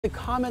The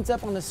comments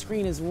up on the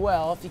screen as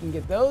well, if you can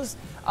get those.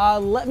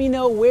 Let me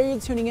know where you're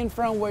tuning in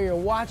from, where you're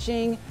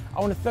watching.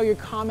 I want to throw your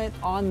comment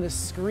on the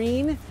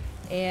screen.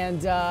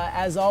 And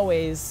as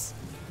always,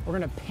 we're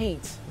going to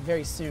paint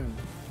very soon.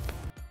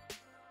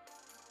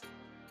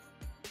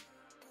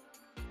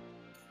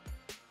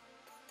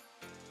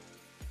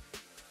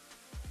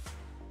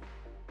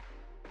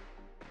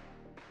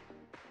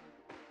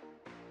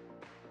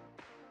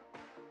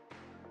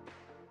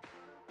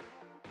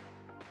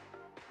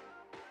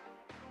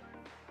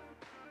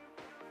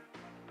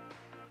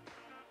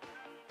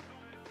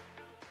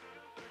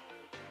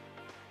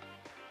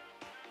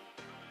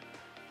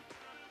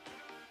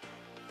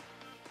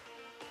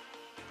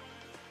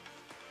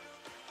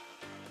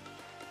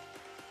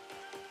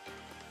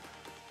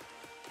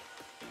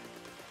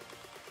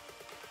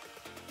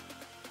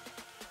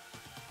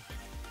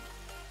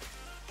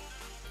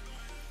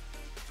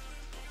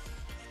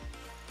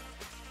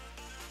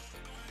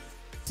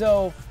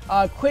 So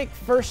quick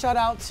first shout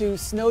out to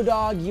Snow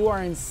Dog. You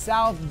are in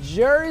South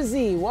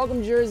Jersey.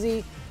 Welcome,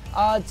 Jersey.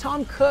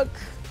 Tom Cook,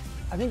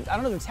 I don't know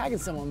if they're tagging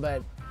someone,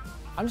 but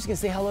I'm just gonna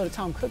say hello to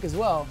Tom Cook as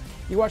well.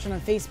 You're watching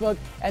on Facebook.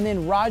 And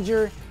then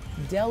Roger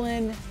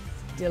Deline,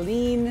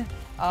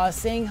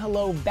 saying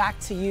hello back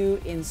to you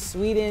in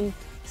Sweden,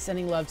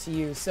 sending love to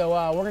you. So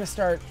we're gonna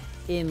start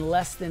in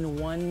less than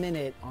 1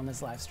 minute on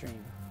this live stream.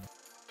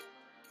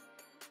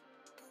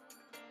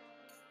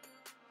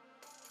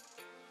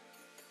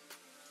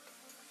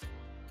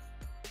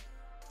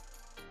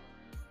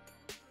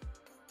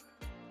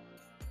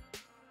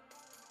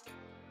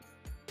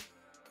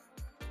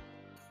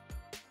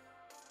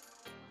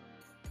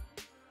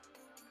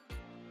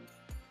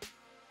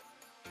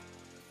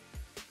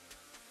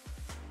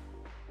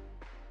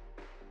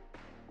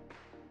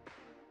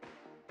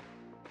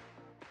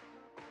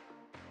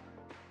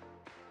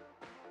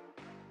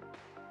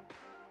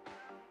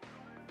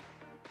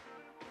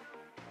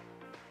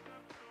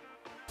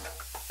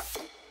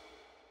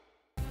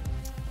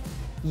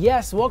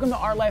 Yes, welcome to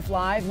Art Life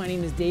Live. My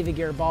name is David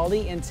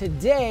Garibaldi, and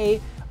today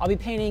I'll be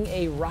painting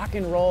a rock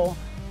and roll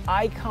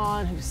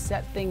icon who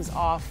set things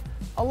off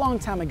a long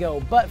time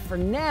ago. But for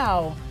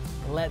now,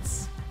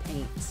 let's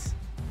paint.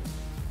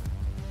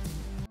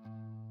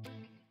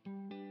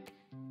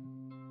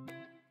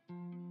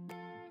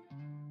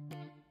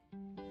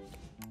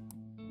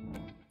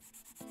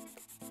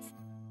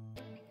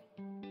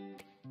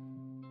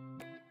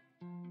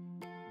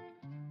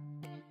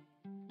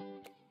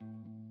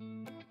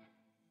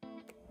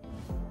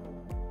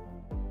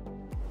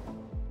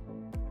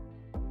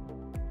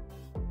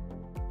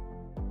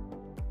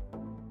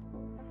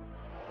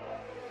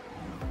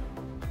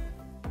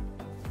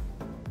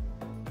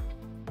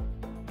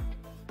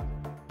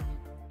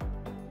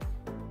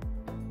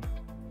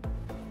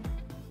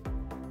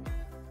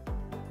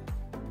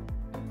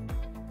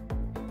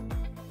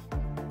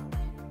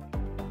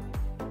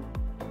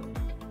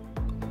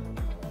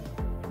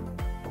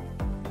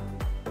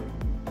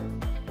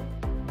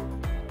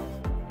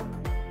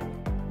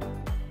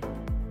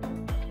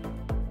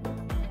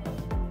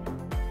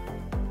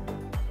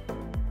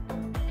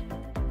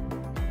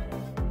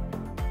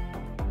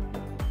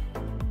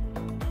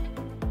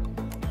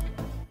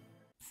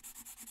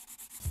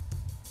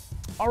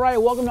 All right,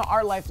 welcome to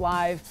Art Life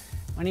Live.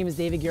 My name is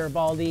David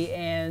Garibaldi,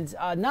 and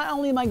not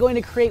only am I going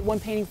to create one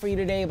painting for you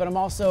today, but I'm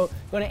also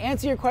going to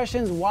answer your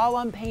questions while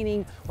I'm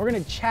painting. We're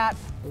going to chat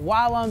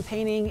while I'm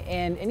painting,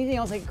 and anything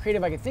else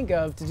creative I could think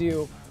of to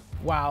do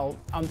while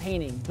I'm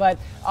painting. But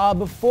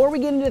before we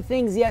get into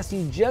things, yes,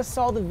 you just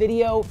saw the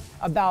video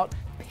about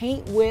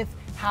Paint With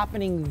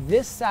happening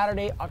this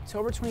Saturday,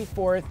 October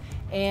 24th,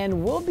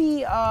 and we'll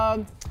be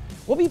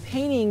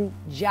painting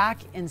Jack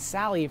and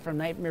Sally from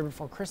Nightmare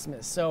Before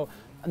Christmas. So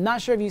I'm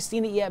not sure if you've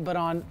seen it yet, but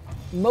on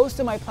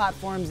most of my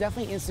platforms,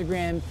 definitely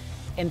Instagram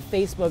and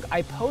Facebook,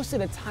 I posted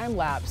a time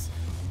lapse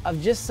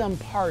of just some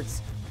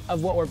parts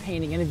of what we're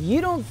painting. And if you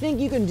don't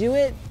think you can do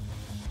it,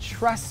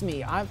 trust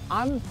me, I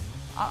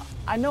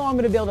know I'm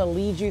gonna be able to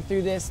lead you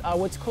through this.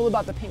 What's cool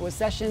about the Paint With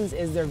sessions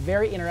is they're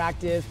very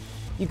interactive.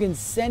 You can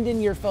send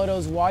in your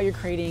photos while you're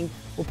creating.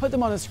 We'll put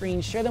them on the screen,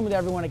 share them with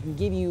everyone. I can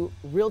give you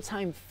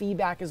real-time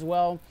feedback as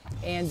well.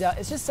 And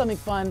it's just something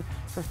fun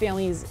for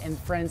families and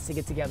friends to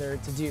get together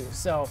to do.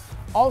 So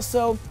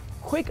also,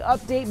 quick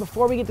update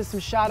before we get to some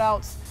shout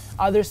outs.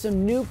 There's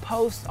some new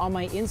posts on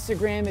my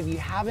Instagram. If you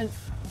haven't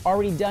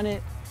already done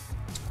it,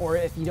 or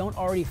if you don't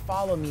already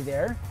follow me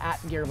there, at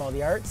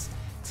Garibaldi Arts.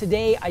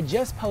 Today, I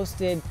just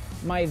posted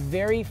my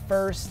very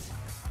first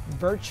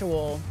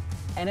virtual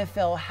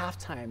NFL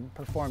halftime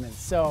performance.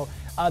 So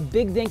a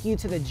big thank you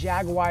to the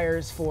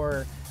Jaguars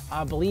for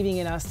believing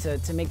in us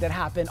to make that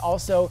happen.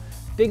 Also,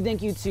 big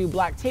thank you to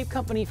Black Tape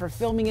Company for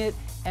filming it,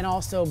 and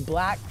also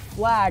Black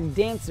Flag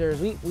Dancers.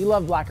 We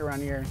love black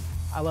around here.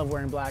 I love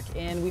wearing black,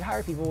 and we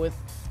hire people with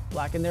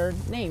black in their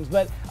names.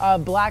 But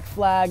Black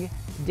Flag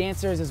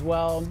Dancers as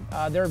well.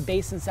 They're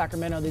based in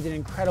Sacramento. They did an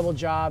incredible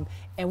job,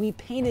 and we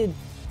painted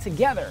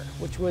together,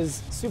 which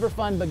was super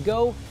fun. But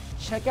go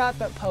check out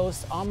that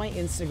post on my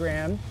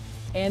Instagram.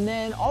 And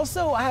then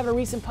also I have a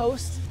recent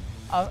post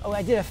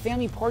I did a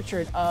family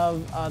portrait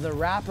of the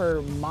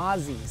rapper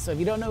Mozzie. So if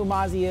you don't know who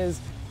Mozzie is,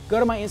 go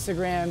to my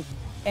Instagram.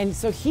 And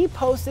so he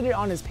posted it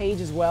on his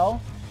page as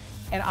well.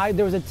 And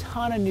there was a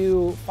ton of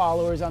new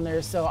followers on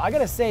there. So I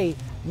gotta say,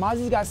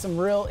 Mozzie's got some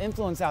real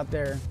influence out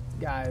there,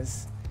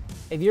 guys.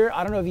 I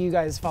don't know if you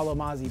guys follow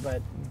Mozzie,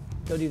 but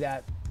go do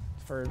that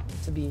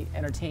to be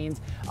entertained.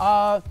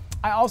 I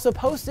also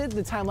posted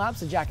the time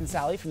lapse of Jack and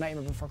Sally from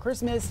Nightmare Before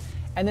Christmas,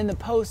 and then the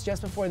post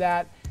just before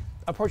that,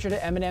 a portrait of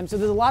Eminem. So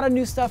there's a lot of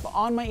new stuff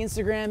on my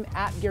Instagram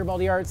at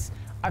Garibaldi Arts.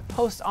 I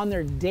post on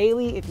there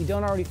daily. If you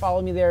don't already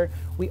follow me there,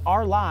 we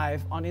are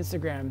live on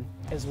Instagram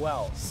as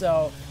well.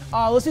 So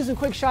let's do some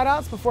quick shout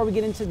outs before we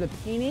get into the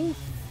painting.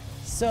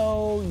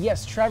 So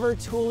yes, Trevor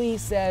Tooley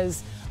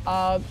says,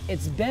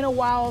 it's been a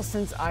while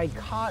since I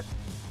caught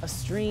a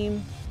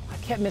stream. I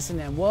kept missing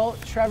them. Well,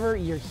 Trevor,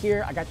 you're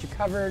here. I got you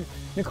covered.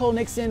 Nicole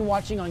Nixon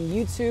watching on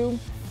YouTube,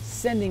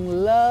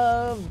 sending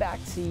love back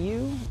to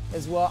you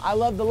as well. I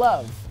love the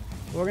love.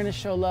 We're gonna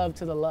show love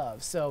to the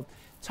love. So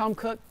Tom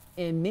Cook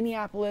in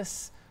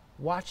Minneapolis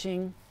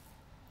watching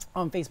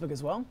on Facebook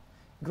as well.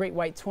 Great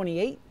White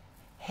 28,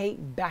 hey,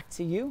 back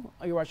to you.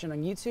 Oh, you're watching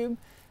on YouTube.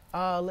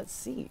 Let's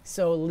see.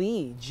 So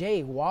Lee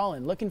J.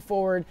 Wallen, looking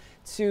forward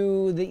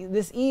to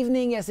this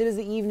evening. Yes, it is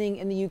the evening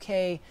in the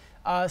UK.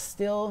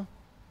 Still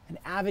an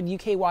avid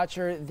UK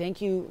watcher.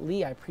 Thank you,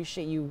 Lee. I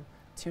appreciate you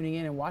tuning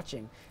in and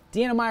watching.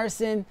 Deanna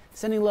Meyerson,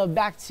 sending love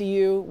back to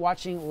you,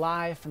 watching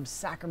live from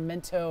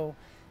Sacramento.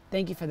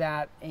 Thank you for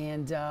that.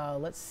 And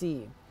let's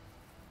see.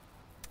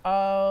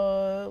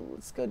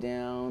 Let's go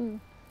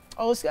down.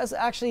 Oh, let's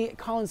actually,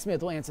 Colin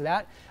Smith will answer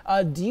that.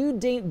 Do you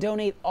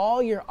donate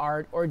all your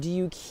art or do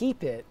you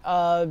keep it?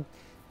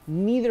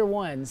 Neither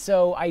one.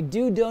 So I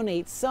do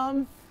donate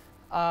some.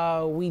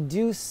 We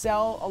do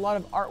sell a lot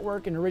of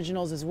artwork and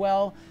originals as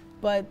well,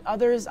 but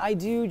others I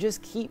do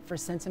just keep for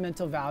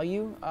sentimental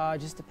value.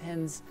 Just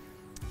depends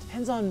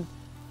on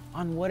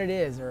what it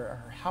is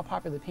or how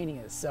popular the painting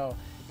is. So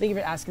thank you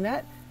for asking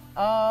that.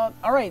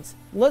 All right,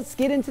 let's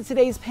get into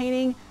today's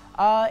painting.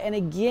 And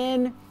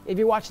again, if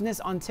you're watching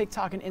this on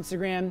TikTok and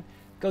Instagram,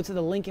 go to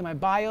the link in my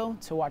bio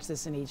to watch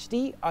this in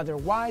HD.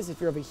 Otherwise, if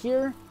you're over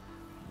here,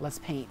 let's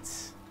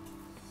paint.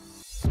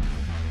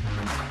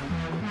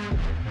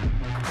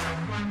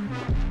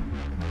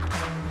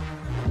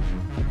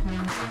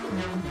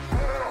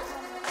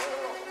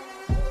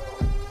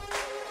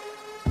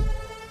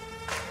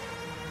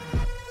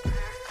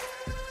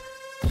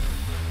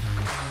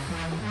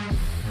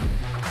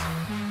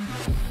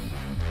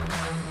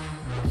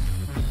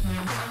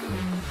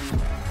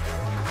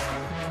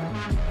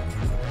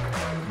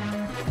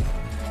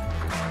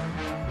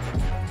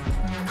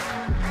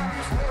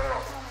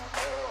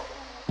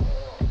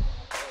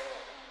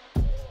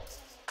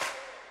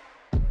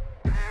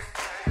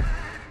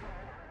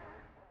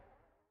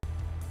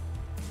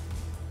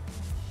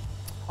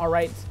 All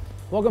right,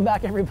 welcome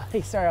back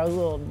everybody. Sorry, I was a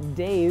little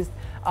dazed.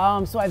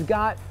 So I've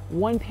got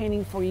one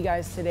painting for you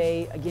guys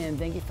today. Again,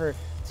 thank you for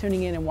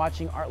tuning in and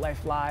watching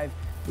ARTLIFE Live.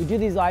 We do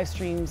these live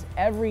streams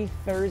every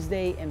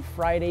Thursday and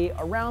Friday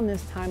around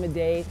this time of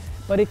day.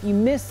 But if you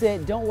miss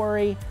it, don't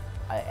worry.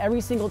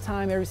 Every single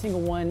time, every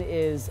single one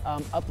is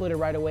uploaded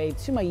right away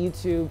to my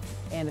YouTube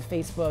and to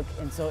Facebook.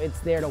 And so it's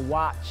there to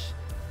watch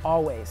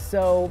always.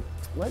 So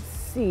let's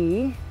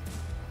see.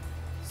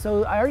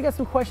 So I already got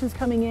some questions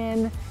coming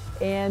in.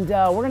 And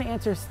we're gonna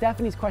answer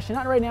Stephanie's question,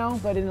 not right now,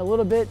 but in a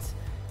little bit.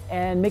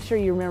 And make sure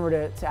you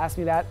remember to ask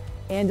me that.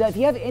 And if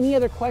you have any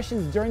other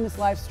questions during this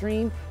live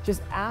stream,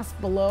 just ask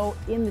below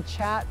in the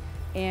chat.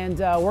 And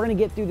we're gonna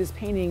get through this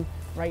painting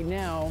right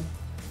now.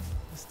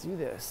 Let's do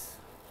this.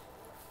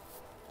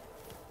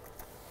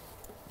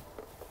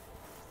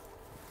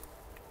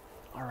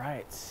 All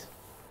right,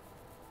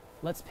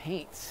 let's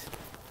paint.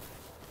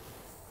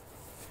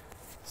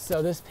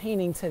 So this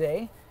painting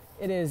today,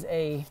 it is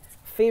a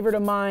favorite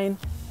of mine.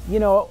 You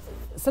know,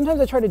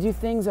 sometimes I try to do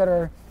things that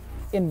are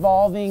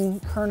involving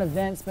current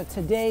events, but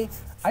today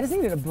I just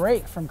needed a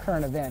break from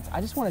current events.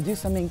 I just want to do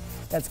something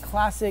that's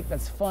classic,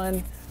 that's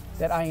fun,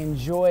 that I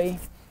enjoy.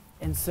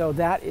 And so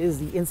that is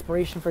the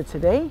inspiration for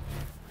today.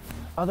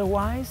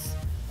 Otherwise,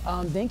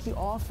 thank you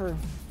all for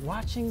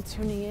watching,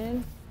 tuning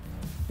in,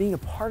 being a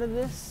part of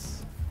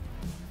this.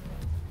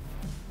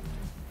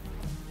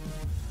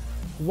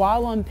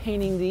 While I'm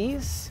painting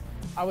these,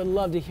 I would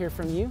love to hear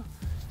from you.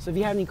 So if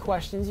you have any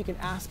questions, you can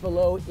ask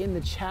below in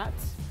the chat.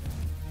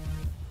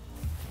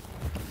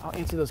 I'll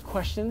answer those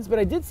questions. But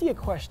I did see a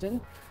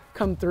question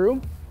come through.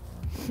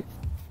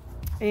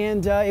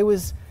 And it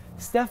was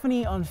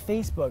Stephanie on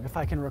Facebook, if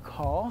I can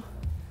recall.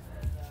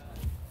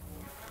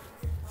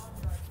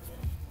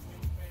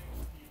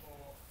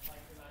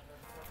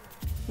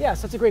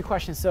 Yes, that's a great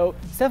question. So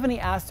Stephanie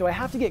asked, do I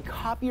have to get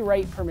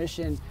copyright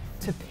permission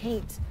to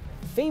paint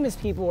famous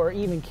people or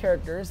even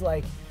characters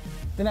like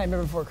The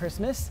Nightmare Before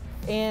Christmas?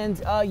 And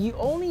you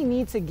only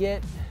need to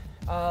get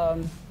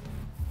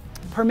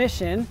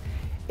permission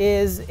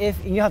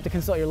if you'll have to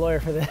consult your lawyer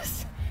for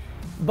this,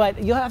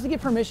 but you'll have to get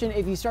permission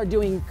if you start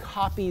doing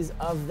copies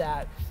of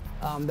that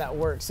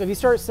work. So if you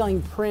start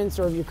selling prints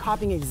or if you're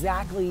copying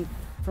exactly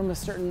from a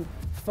certain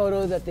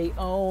photo that they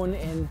own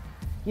and,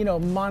 you know,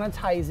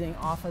 monetizing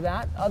off of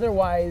that.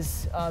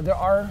 Otherwise, there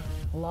are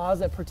laws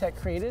that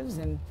protect creatives,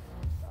 and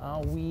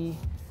we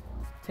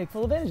take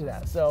full advantage of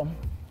that. So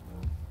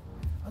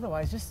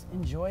otherwise, just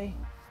enjoy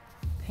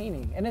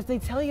painting. And if they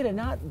tell you to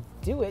not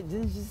do it,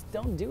 then just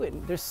don't do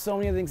it. There's so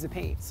many other things to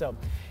paint. So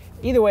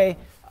either way,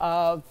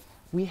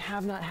 we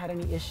have not had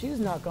any issues,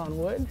 knock on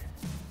wood,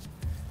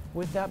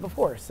 with that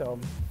before. So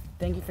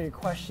thank you for your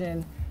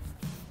question.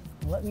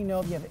 Let me know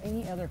if you have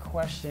any other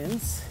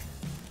questions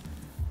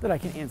that I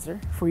can answer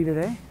for you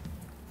today.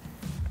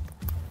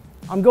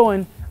 I'm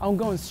going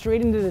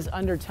straight into this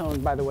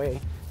undertone, by the way.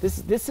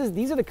 These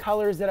are the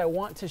colors that I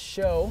want to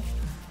show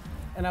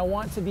and I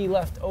want to be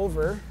left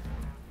over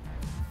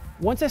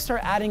once I start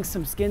adding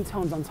some skin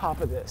tones on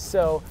top of this.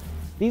 So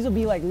these will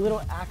be like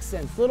little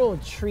accents, little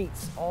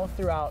treats all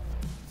throughout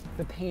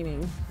the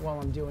painting while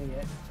I'm doing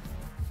it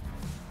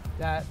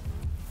that,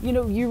 you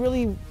know, you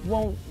really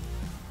won't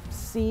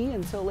see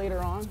until later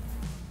on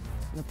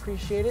and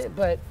appreciate it.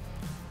 But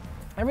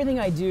everything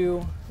I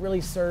do really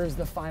serves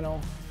the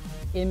final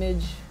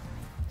image.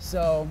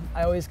 So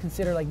I always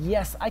consider, like,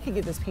 yes, I could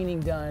get this painting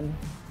done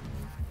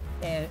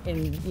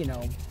and you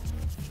know,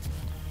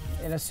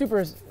 in a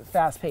super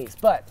fast pace,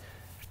 but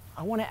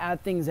I want to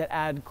add things that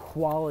add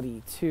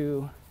quality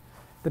to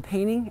the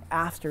painting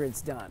after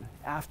it's done,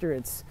 after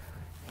it's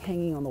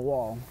hanging on the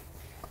wall.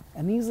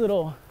 And these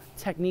little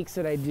techniques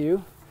that I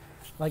do,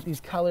 like these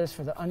colors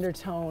for the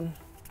undertone,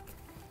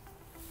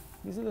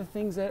 these are the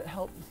things that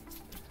help,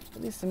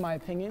 at least in my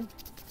opinion,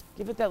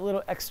 give it that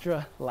little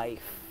extra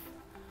life.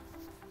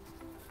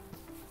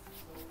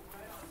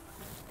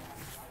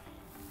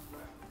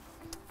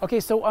 Okay,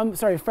 so I'm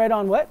sorry, Fred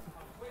on what?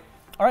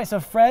 All right,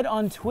 so Fred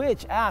on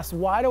Twitch asked,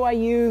 why do I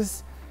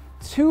use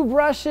two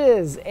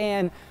brushes?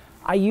 And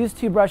I use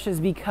two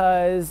brushes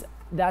because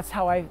that's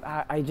how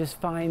I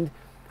just find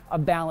a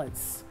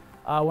balance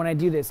when I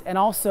do this. And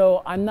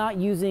also, I don't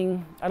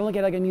look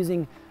at it like I'm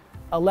using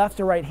a left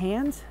or right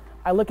hand.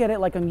 I look at it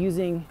like I'm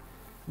using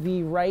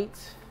the right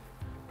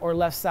or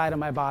left side of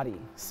my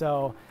body.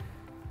 So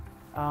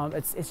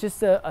it's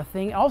just a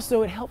thing.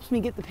 Also, it helps me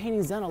get the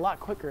paintings done a lot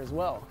quicker as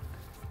well.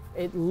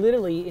 It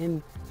literally,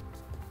 in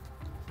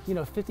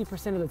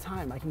 50% of the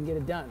time I can get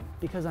it done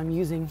because I'm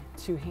using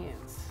two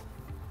hands.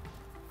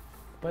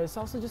 But it's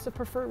also just a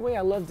preferred way.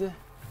 I love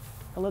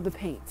to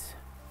paint.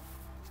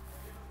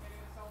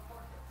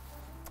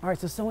 All right,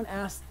 so someone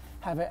asked,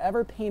 have I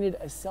ever painted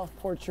a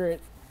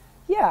self-portrait?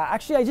 Yeah,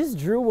 actually I just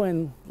drew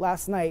one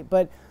last night,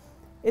 but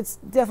it's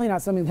definitely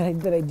not something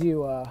that I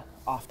do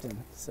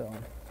often. So.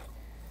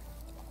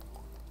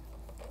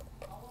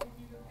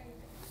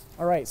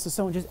 All right, so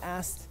someone just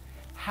asked,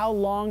 how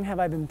long have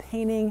I been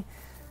painting?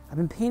 I've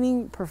been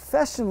painting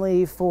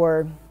professionally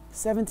for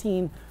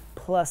 17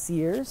 plus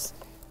years,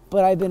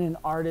 but I've been an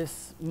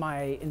artist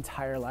my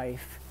entire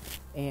life.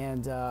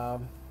 And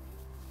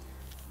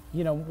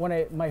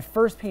my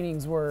first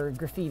paintings were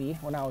graffiti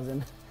when I was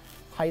in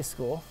high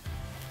school.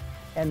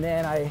 And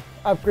then I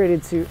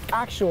upgraded to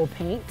actual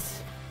paint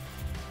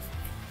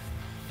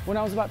when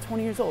I was about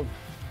 20 years old.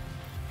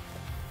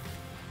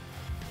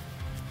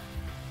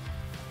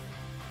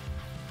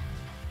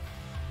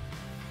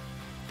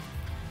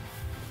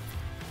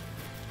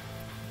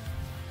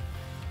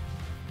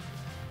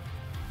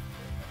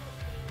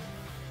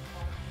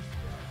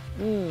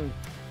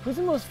 Who's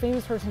the most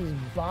famous person who's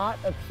bought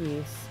a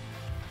piece?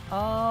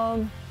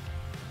 I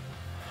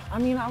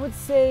mean, I would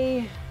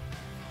say,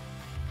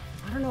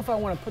 I don't know if I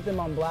want to put them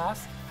on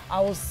blast. I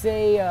will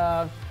say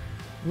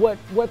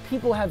what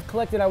people have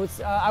collected. I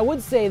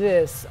would say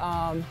this: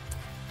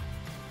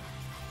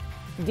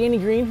 Danny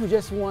Green, who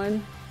just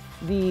won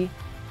the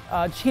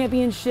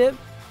championships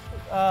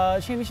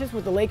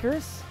with the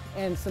Lakers,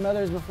 and some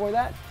others before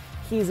that.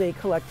 He's a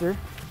collector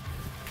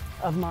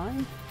of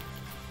mine.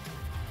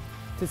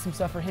 Did some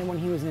stuff for him when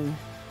he was in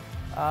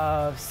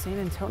San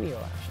Antonio,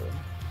 actually.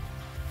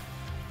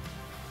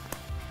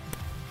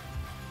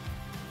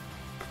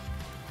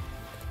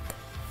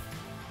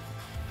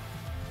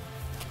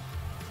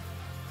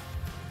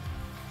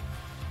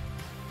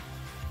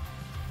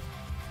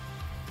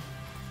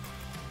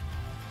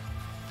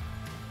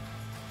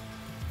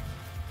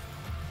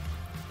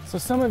 So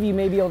some of you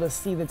may be able to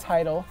see the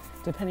title,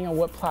 depending on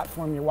what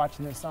platform you're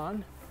watching this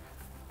on.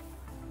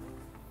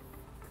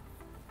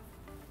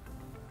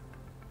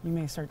 You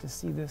may start to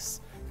see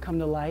this come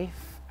to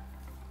life.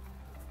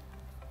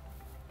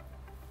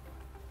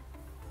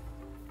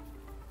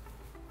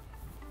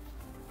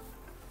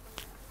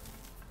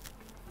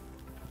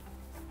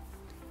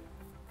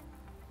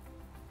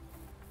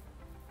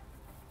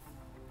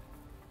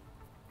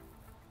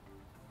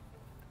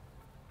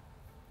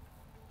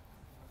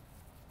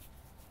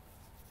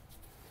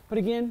 But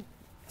again,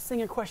 send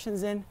your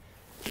questions in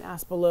and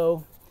ask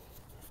below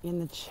in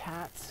the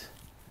chat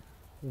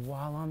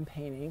while I'm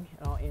painting,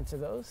 and I'll answer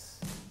those.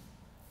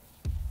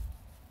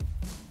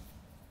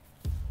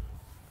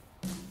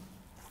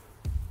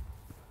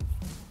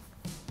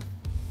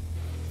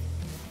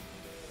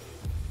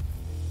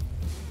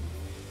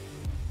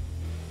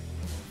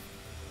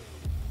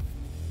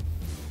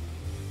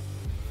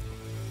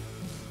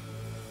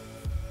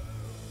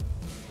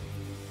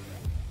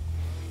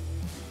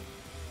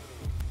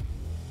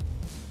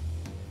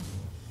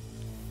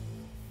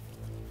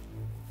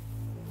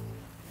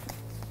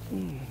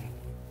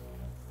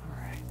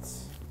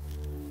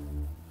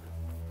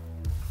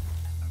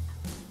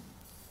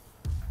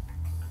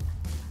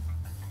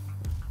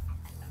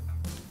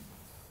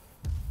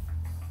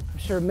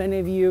 sure many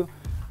of you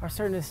are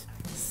starting to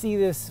see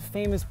this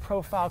famous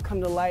profile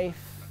come to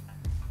life.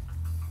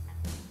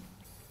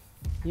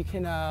 You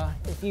can,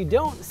 if you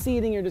don't see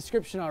it in your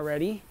description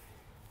already, you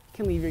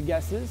can leave your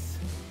guesses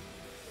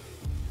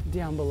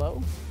down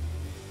below.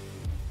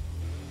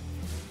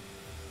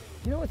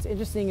 You know what's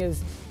interesting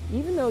is,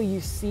 even though you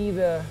may see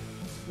it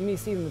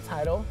in the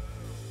title,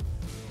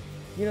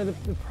 you know,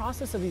 the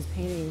process of these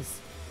paintings,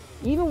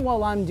 even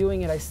while I'm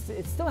doing it,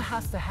 it still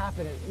has to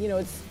happen. You know,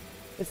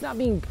 it's not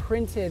being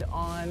printed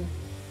on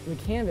the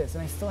canvas,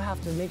 and I still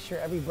have to make sure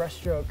every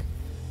brushstroke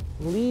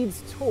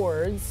leads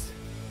towards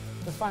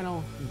the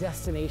final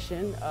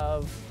destination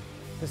of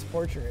this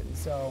portrait. And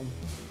so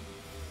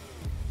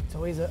it's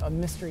always a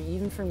mystery,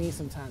 even for me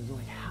sometimes. I'm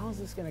like, how is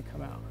this gonna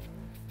come out?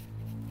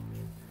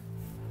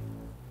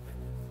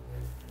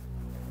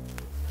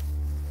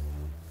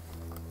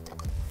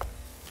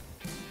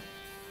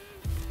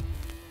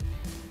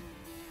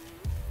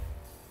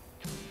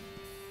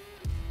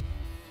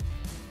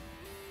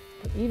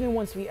 But even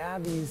once we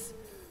add these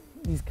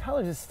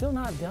colors, it's still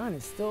not done.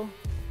 It's still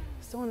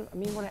I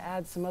mean, want to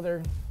add some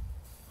other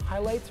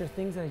highlights or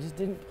things that I just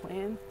didn't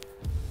plan.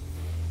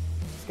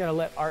 Just gotta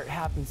let art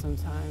happen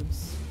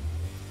sometimes.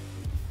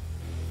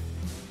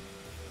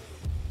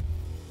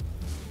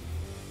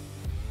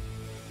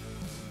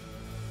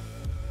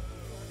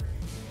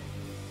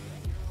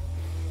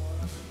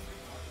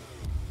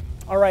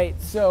 All right,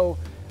 so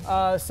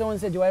someone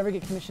said, do I ever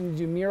get commissioned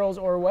to do murals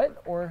or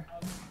what? Or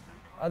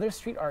other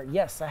street art?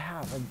 Yes, I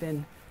have. I've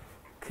been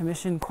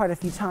commissioned quite a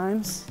few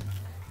times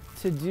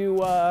to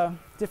do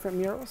different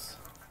murals.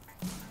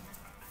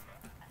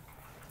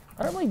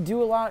 I don't really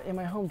do a lot in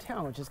my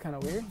hometown, which is kind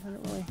of weird.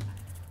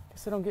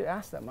 I don't get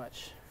asked that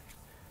much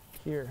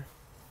here.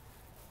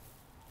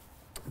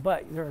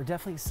 But there are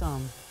definitely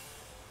some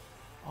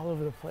all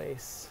over the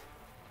place.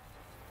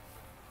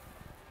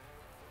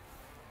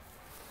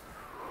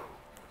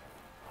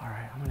 All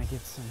right, I'm gonna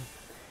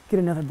get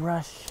another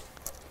brush.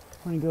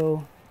 I'm gonna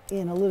go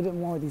in a little bit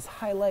more with these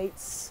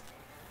highlights.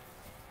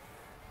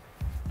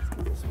 Let's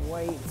get this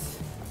white.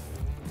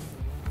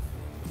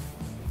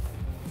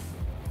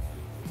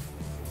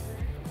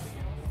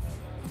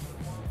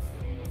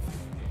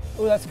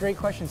 Oh, that's a great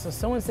question. So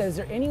someone said, is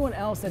there anyone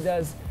else that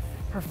does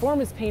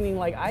performance painting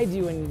like I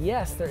do? And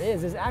yes, there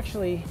is. There's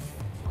actually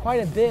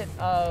quite a bit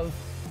of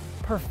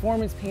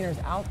performance painters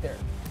out there.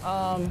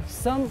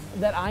 Some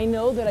that I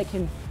know that I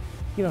can,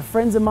 you know,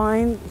 friends of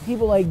mine,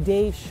 people like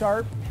Dave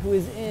Sharp, who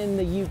is in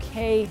the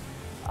UK.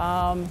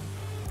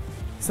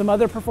 Some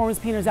other performance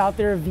painters out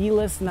there,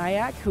 Vilas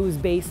Nayak, who's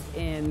based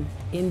in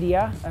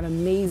India, an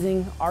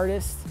amazing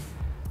artist.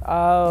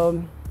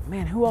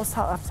 Man, who else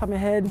off the top of my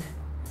head?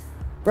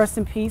 Rest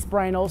in peace,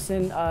 Brian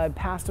Olsen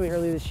passed away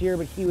earlier this year,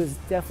 but he was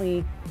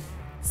definitely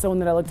someone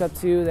that I looked up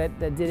to that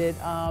did it.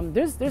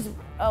 There's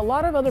a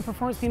lot of other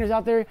performance painters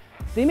out there.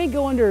 They may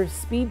go under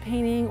speed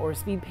painting or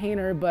speed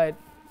painter, but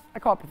I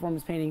call it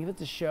performance painting. If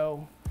it's a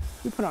show,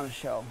 we put on a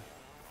show.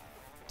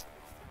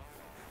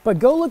 But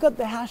go look up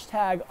the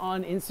hashtag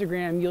on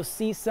Instagram. You'll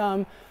see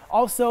some.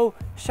 Also,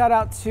 shout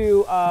out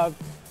to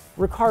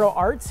Ricardo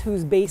Arts,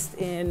 who's based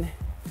in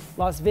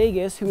Las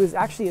Vegas, who is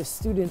actually a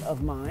student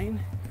of mine.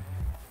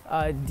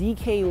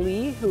 DK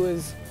Lee, who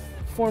is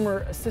former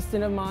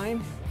assistant of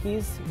mine,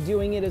 he's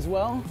doing it as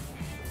well.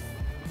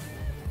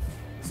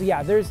 So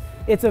yeah,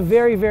 it's a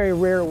very, very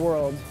rare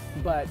world,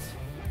 but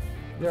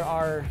there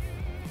are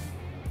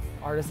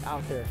artists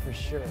out there for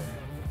sure.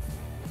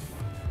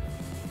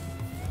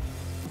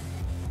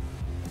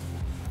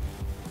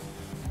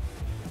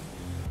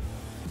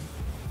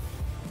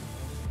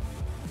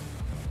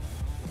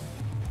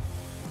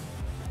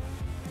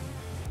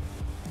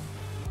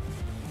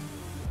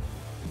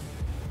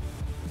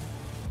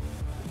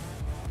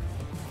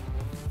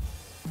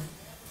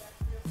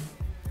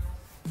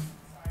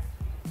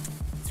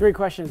 Great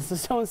question. So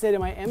someone said,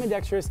 am I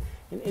ambidextrous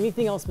in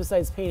anything else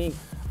besides painting?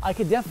 I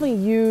could definitely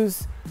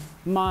use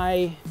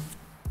my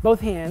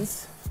both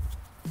hands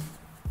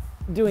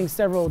doing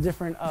several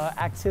different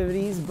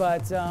activities,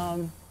 but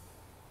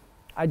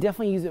I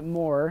definitely use it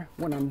more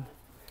when I'm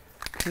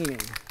painting.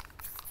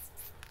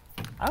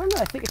 I don't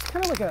know, I think it's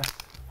kind of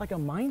like a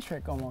mind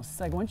trick almost.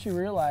 It's like once you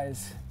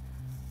realize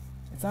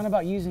it's not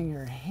about using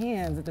your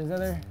hands, that there's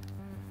other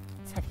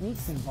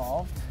techniques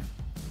involved.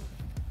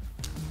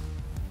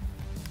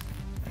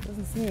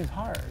 Doesn't seem as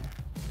hard.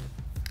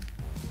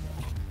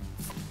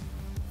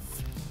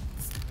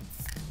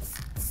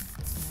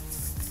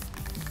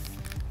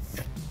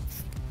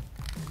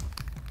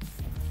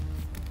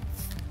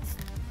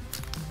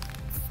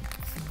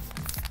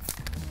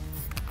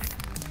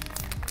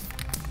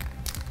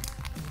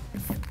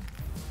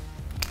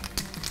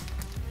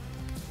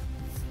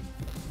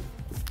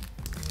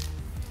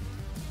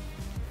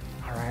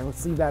 All right,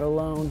 let's leave that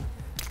alone.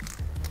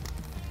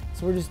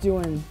 So we're just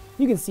doing,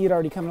 you can see it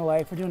already coming to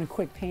life. We're doing a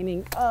quick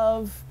painting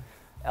of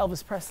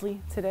Elvis Presley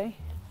today.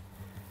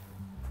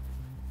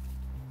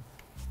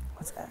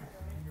 What's that?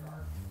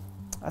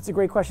 That's a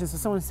great question. So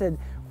someone said,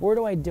 where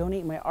do I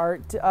donate my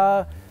art?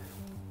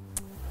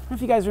 know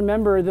if you guys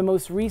remember the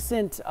most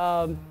recent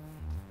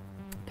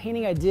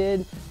painting I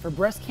did for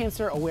Breast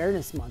Cancer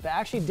Awareness Month. I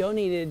actually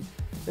donated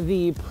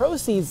the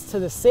proceeds to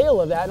the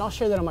sale of that, and I'll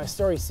share that on my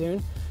story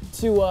soon,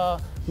 to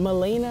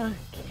Milena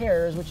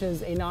Cares, which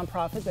is a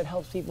nonprofit that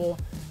helps people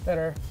that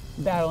are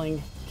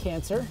battling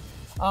cancer.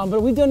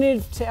 But we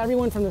donated to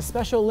everyone from the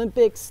Special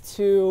Olympics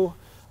to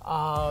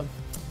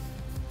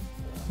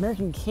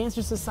American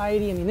Cancer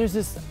Society. I mean, there's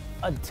just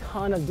a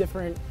ton of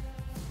different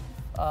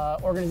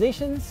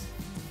organizations,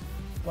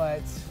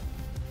 but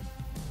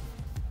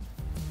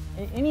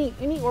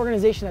any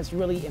organization that's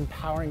really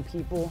empowering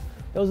people,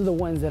 those are the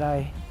ones that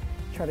I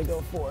try to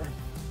go for.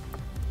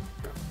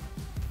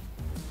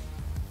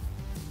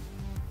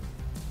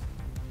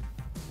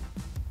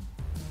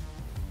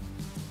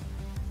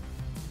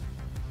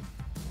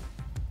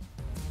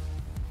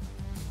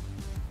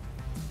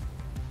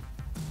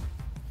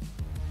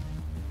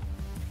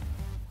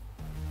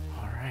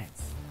 All right,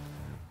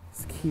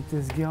 let's keep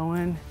this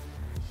going.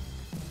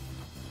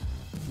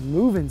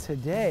 Moving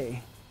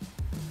today.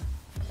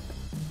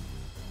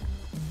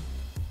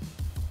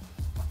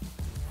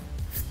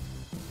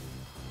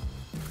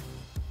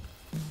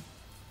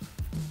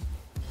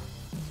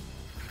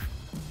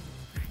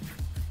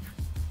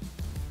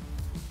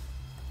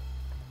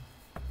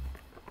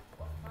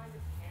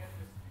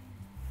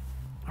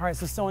 All right,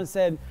 so someone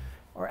said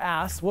or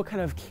asked, what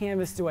kind of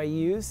canvas do I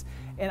use?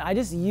 And I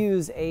just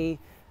use a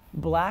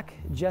black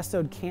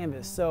gessoed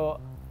canvas.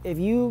 So if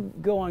you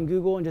go on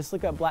Google and just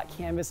look up black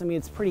canvas, I mean,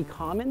 it's pretty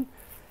common.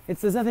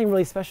 There's nothing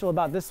really special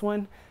about this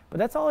one, but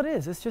that's all it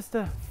is. It's just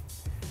a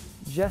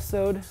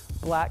gessoed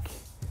black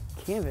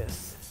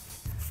canvas.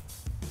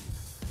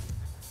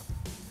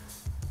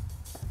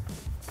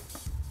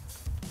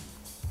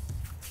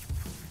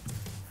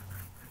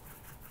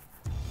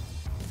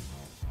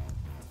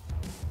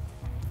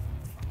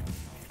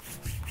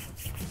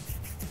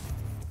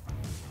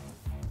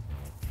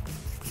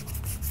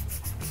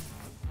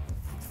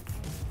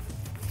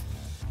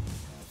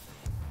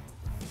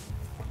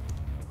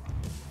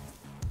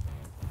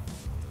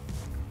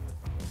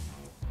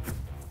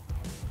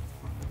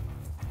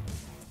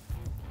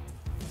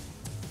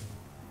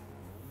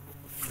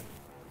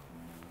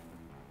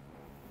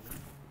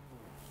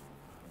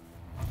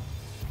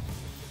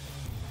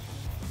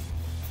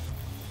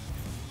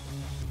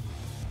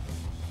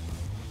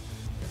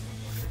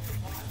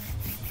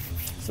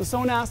 So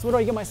someone asked, where do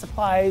I get my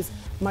supplies?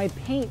 My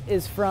paint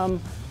is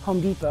from Home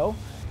Depot,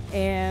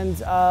 and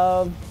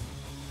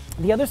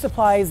the other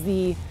supplies,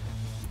 the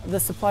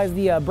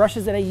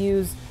brushes that I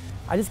use,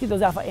 I just get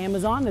those off of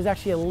Amazon. There's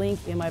actually a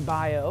link in my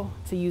bio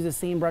to use the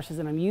same brushes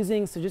that I'm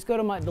using. So just go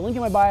to the link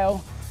in my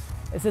bio.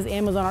 It says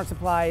Amazon Art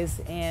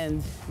Supplies,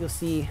 and you'll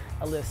see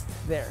a list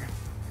there.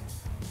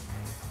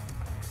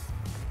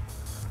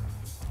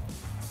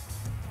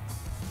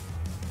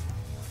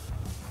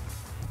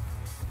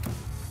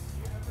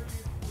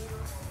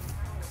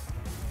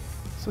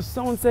 So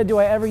someone said, do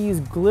I ever use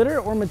glitter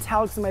or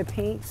metallics in my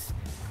paints?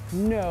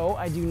 No,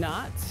 I do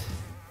not.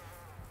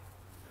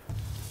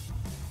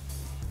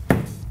 All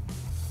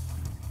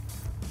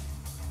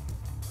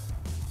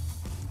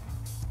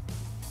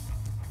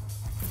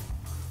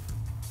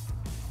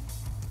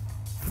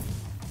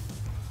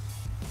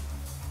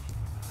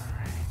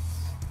right.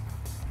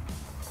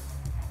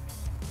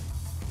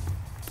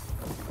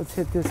 Let's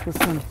hit this with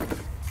some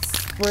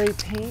spray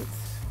paint.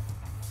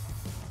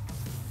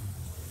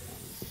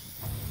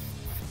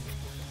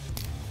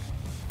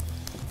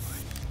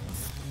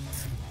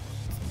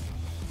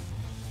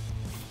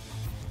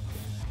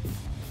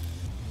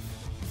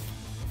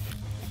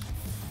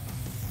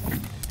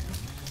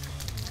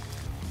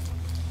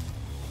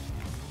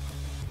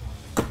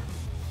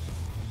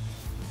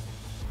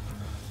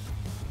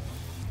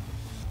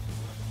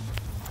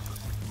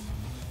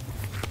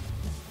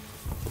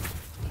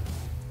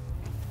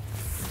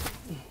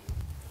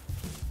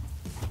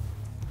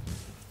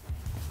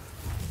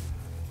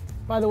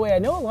 By the way, I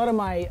know a lot of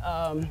my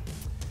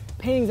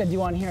paintings I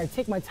do on here, I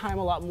take my time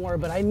a lot more,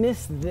 but I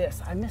miss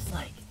this. I miss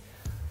like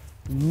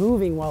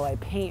moving while I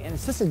paint, and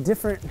it's just a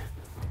different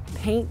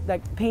painting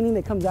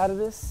that comes out of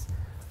this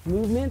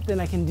movement than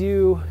I can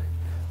do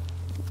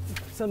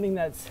something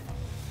that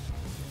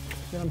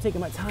I'm taking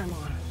my time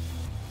on.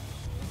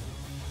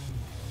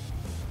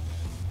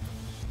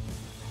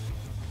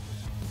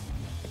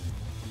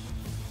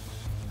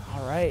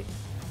 All right,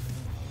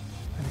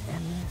 I'm gonna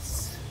end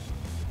this.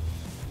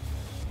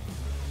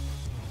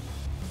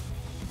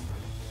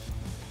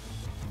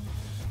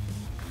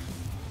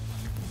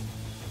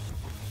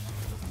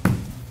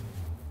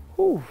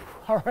 Whew.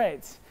 All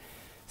right,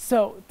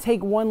 so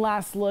take one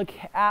last look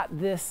at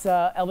this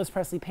Elvis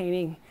Presley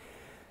painting.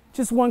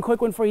 Just one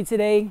quick one for you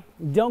today.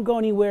 Don't go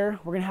anywhere.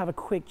 We're gonna have a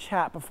quick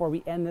chat before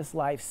we end this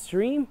live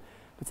stream,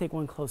 but take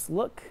one close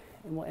look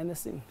and we'll end this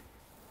soon.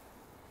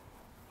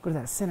 Go to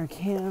that center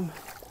cam.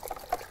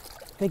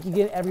 Thank you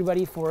again,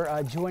 everybody, for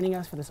joining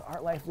us for this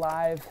ARTLIFE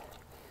Live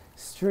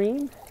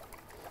stream.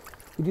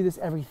 We do this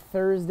every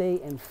Thursday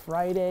and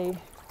Friday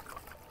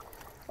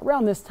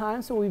around this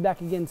time, so we'll be back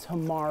again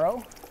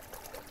tomorrow.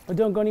 But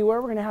don't go anywhere.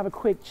 We're going to have a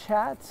quick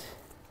chat,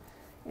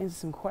 answer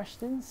some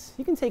questions.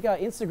 You can take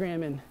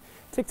Instagram and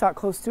TikTok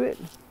close to it.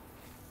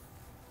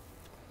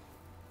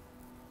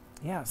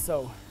 Yeah,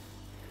 so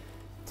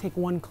take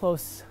one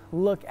close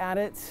look at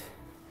it,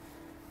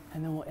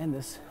 and then we'll end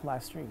this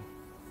live stream.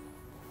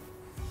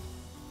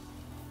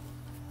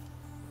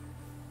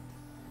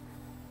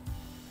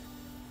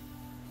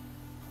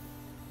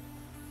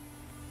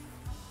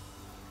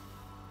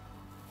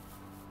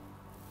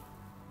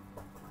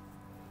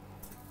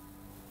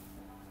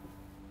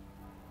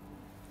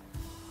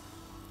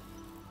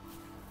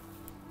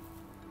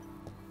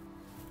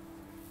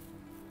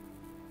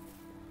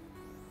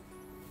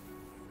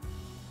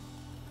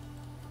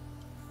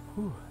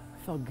 Whew,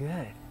 felt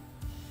good.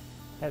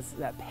 That's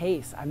that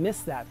pace. I miss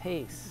that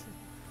pace.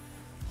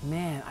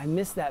 Man, I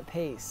miss that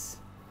pace.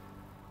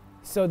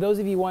 So those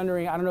of you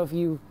wondering, I don't know if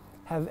you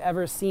have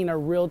ever seen a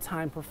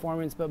real-time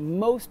performance, but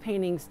most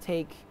paintings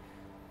take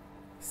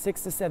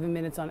 6 to 7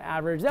 minutes on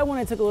average. That one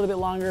it took a little bit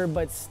longer,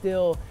 but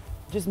still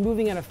just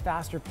moving at a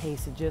faster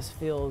pace, it just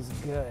feels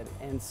good.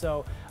 And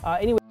so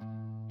anyway.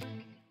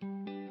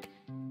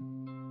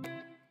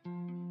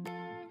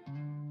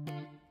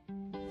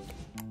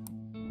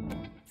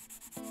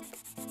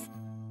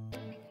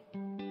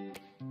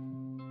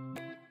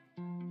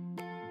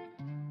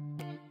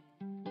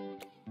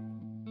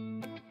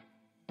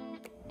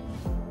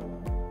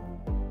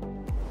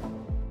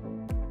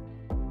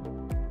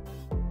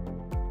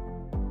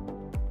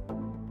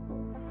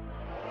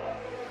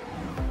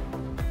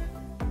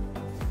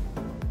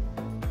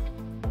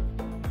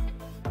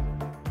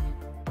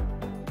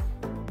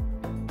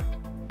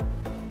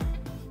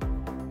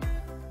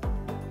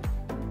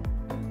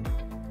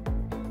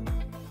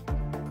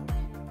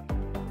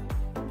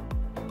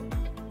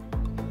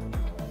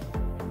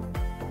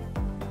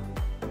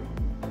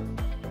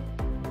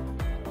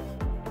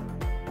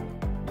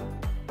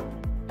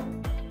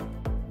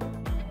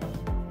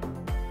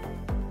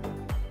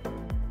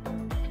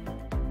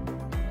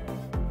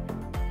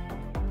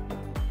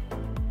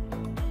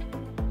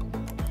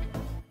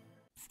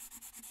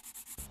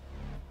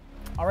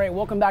 All right,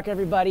 welcome back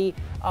everybody.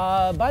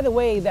 By the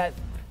way, that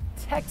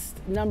text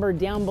number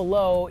down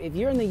below, if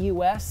you're in the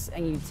US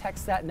and you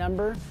text that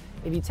number,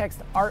 if you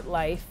text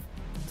ARTLIFE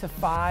to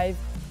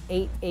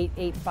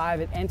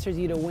 58885, it enters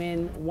you to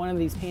win one of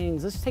these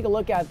paintings. Let's just take a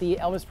look at the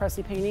Elvis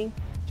Presley painting,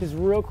 just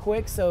real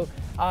quick. So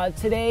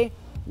today,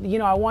 you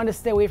know, I wanted to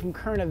stay away from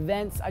current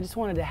events. I just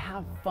wanted to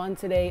have fun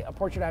today, a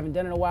portrait I haven't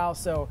done in a while,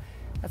 so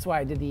that's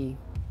why I did the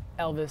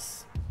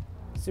Elvis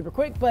super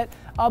quick. But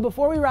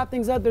before we wrap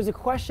things up, there's a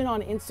question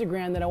on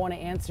Instagram that I want to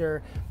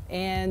answer,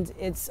 and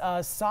it's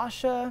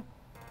Sasha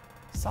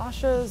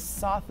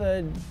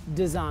Satha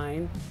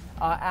Design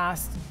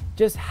asked,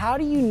 just how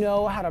do you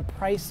know how to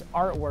price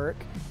artwork?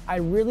 I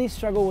really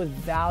struggle with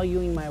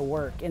valuing my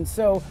work. And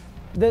so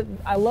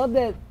I love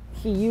that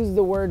he used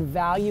the word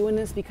value in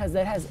this, because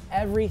that has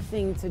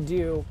everything to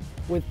do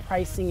with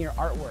pricing your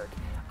artwork.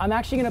 I'm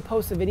actually going to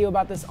post a video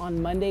about this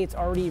on Monday. It's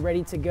already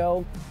ready to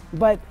go.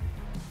 But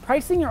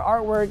pricing your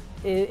artwork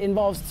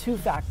involves two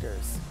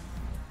factors.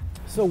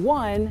 So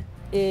one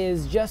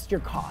is just your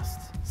cost,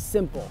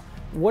 simple.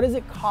 What does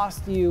it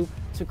cost you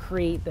to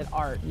create that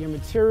art? Your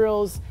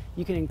materials,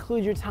 you can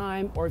include your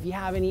time, or if you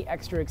have any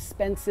extra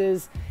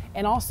expenses.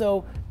 And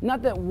also,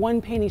 not that one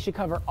painting should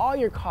cover all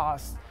your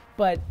costs,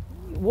 but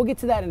we'll get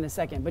to that in a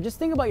second. But just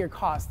think about your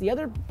cost. The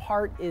other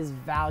part is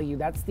value.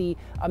 That's the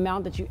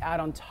amount that you add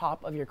on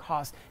top of your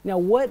cost. Now,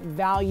 what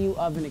value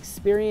of an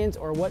experience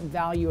or what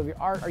value of your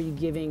art are you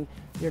giving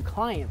your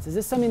clients? Is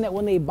this something that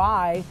when they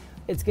buy,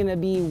 it's gonna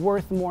be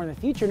worth more in the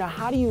future? Now,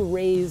 how do you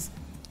raise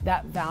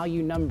that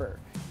value number?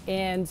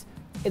 And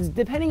it's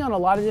depending on a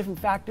lot of different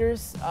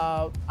factors.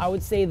 I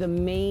would say the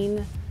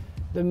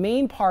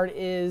main part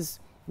is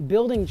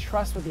building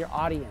trust with your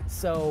audience.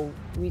 So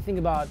we think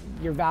about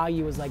your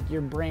value as like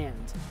your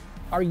brand.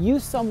 Are you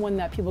someone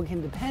that people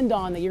can depend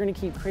on, that you're gonna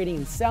keep creating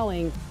and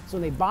selling, so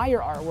when they buy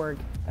your artwork,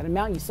 that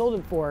amount you sold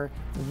it for,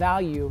 the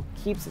value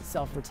keeps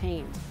itself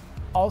retained.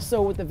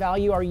 Also with the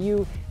value, are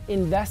you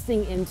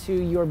investing into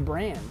your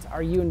brand?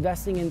 Are you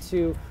investing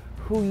into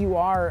who you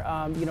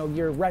are, you know,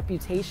 your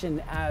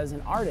reputation as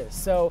an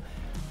artist? So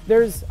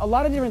there's a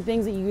lot of different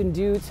things that you can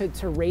do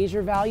to raise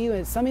your value, and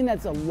it's something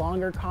that's a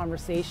longer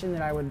conversation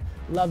that I would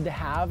love to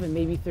have, and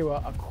maybe through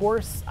a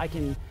course I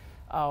can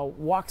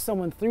walk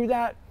someone through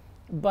that.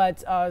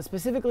 But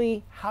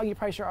specifically, how you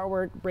price your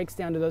artwork breaks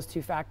down to those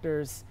two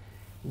factors.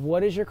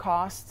 What is your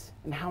cost,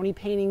 and how many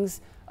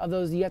paintings of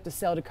those do you have to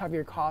sell to cover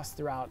your costs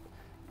throughout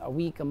a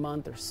week, a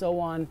month, or so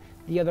on.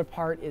 The other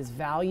part is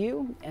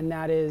value, and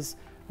that is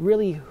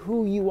really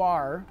who you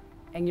are,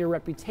 and your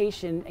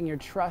reputation and your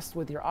trust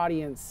with your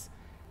audience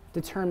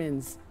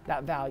determines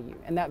that value.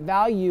 And that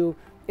value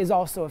is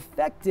also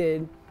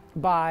affected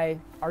by,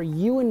 are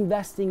you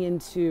investing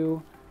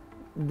into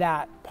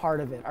that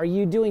part of it? Are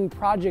you doing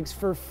projects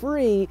for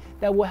free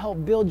that will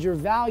help build your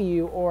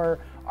value, or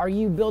are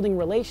you building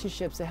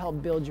relationships to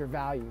help build your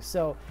value?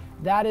 So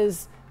that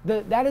is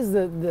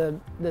the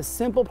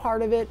simple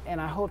part of it, and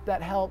I hope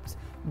that helped.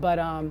 But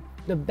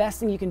the best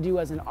thing you can do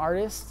as an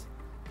artist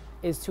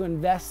is to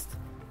invest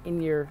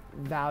in your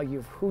value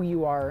of who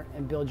you are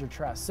and build your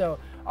trust. So,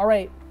 all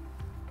right,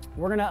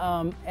 we're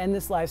gonna end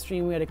this live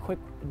stream. We had a quick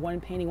one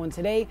painting one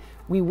today.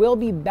 We will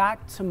be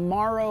back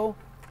tomorrow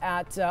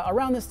at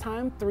around this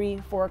time,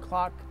 3-4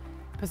 o'clock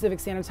Pacific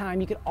Standard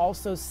Time. You can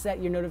also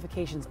set your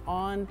notifications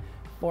on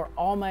for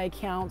all my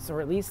accounts,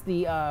 or at least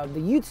the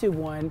YouTube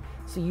one,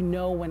 so you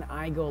know when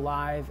I go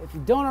live. If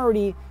you don't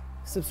already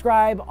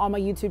subscribe on my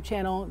YouTube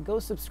channel, go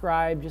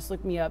subscribe. Just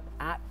look me up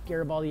at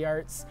Garibaldi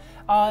Arts.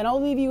 And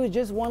I'll leave you with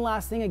just one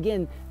last thing.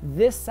 Again,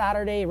 this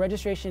Saturday,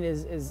 registration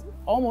is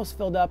almost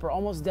filled up or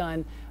almost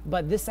done,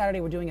 but this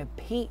Saturday we're doing a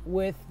Paint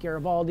with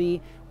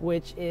Garibaldi,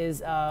 which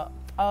is a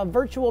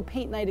virtual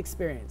paint night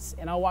experience.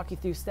 And I'll walk you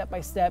through step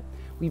by step.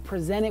 We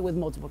present it with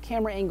multiple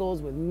camera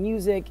angles, with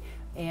music,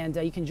 and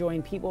you can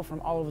join people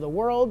from all over the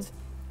world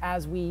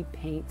as we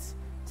paint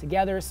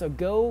together. So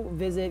go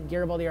visit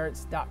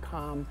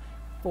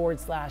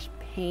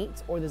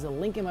garibaldiarts.com/paint, or there's a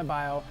link in my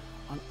bio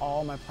on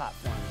all my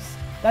platforms.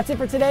 That's it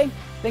for today.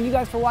 Thank you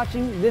guys for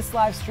watching this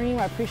live stream.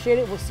 I appreciate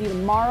it. We'll see you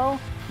tomorrow.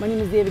 My name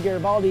is David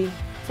Garibaldi.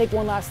 Take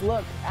one last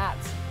look at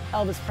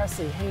Elvis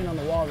Presley hanging on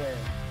the wall there.